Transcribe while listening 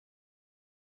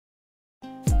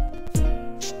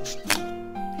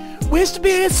Wish to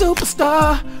be a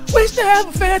superstar. Wish to have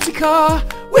a fancy car.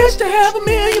 Wish to have $1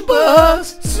 million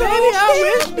bucks. So baby, I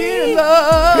wish to be in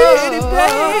love. Pretty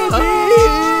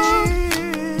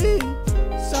baby.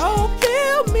 So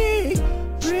feel me,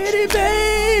 pretty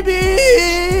baby.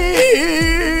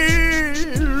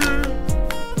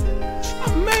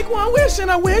 I make one wish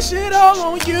and I wish it all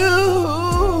on you.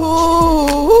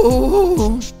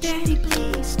 Daddy,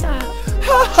 please stop.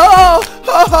 Ho ho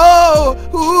ho ho.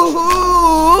 Ooh.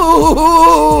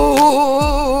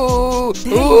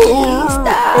 Daddy, please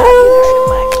stop. You're hurting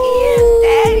my ears.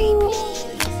 Daddy,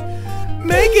 please.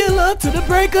 Making love to the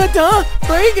break of dawn,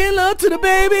 breaking love to the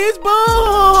baby's bone.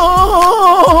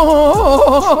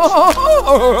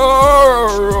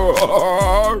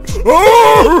 Stop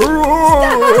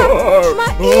my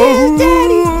ears,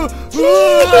 Daddy.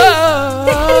 Please.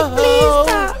 Daddy, please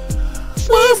stop.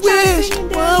 Please stop singing,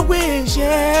 Daddy. One wish,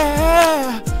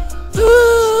 yeah.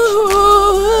 Ooh.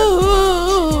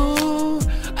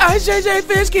 Ice JJ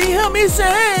Fish, can you help me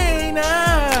sing now?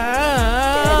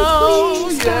 Daddy,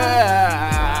 please stop.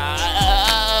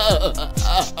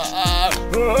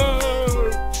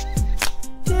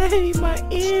 Daddy, my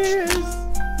ears.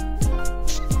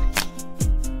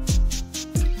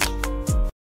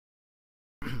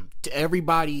 To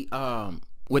everybody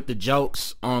with the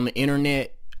jokes on the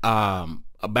internet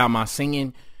about my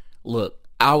singing, look,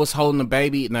 I was holding the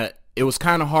baby and it was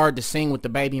kind of hard to sing with the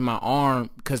baby in my arm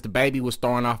because the baby was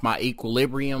throwing off my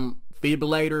equilibrium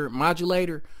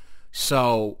modulator.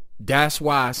 So that's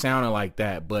why I sounded like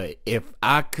that. But if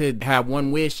I could have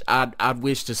one wish, I'd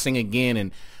wish to sing again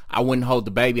and I wouldn't hold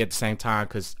the baby at the same time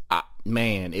because,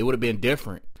 man, it would have been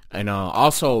different. And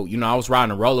also, you know, I was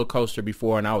riding a roller coaster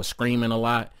before and I was screaming a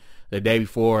lot the day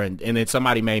before. And then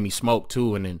somebody made me smoke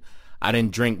too. And then I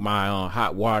didn't drink my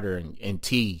hot water and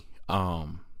tea.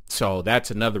 So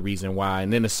that's another reason why.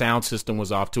 And then the sound system was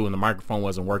off too and the microphone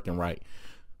wasn't working right.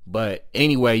 But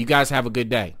anyway, you guys have a good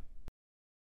day.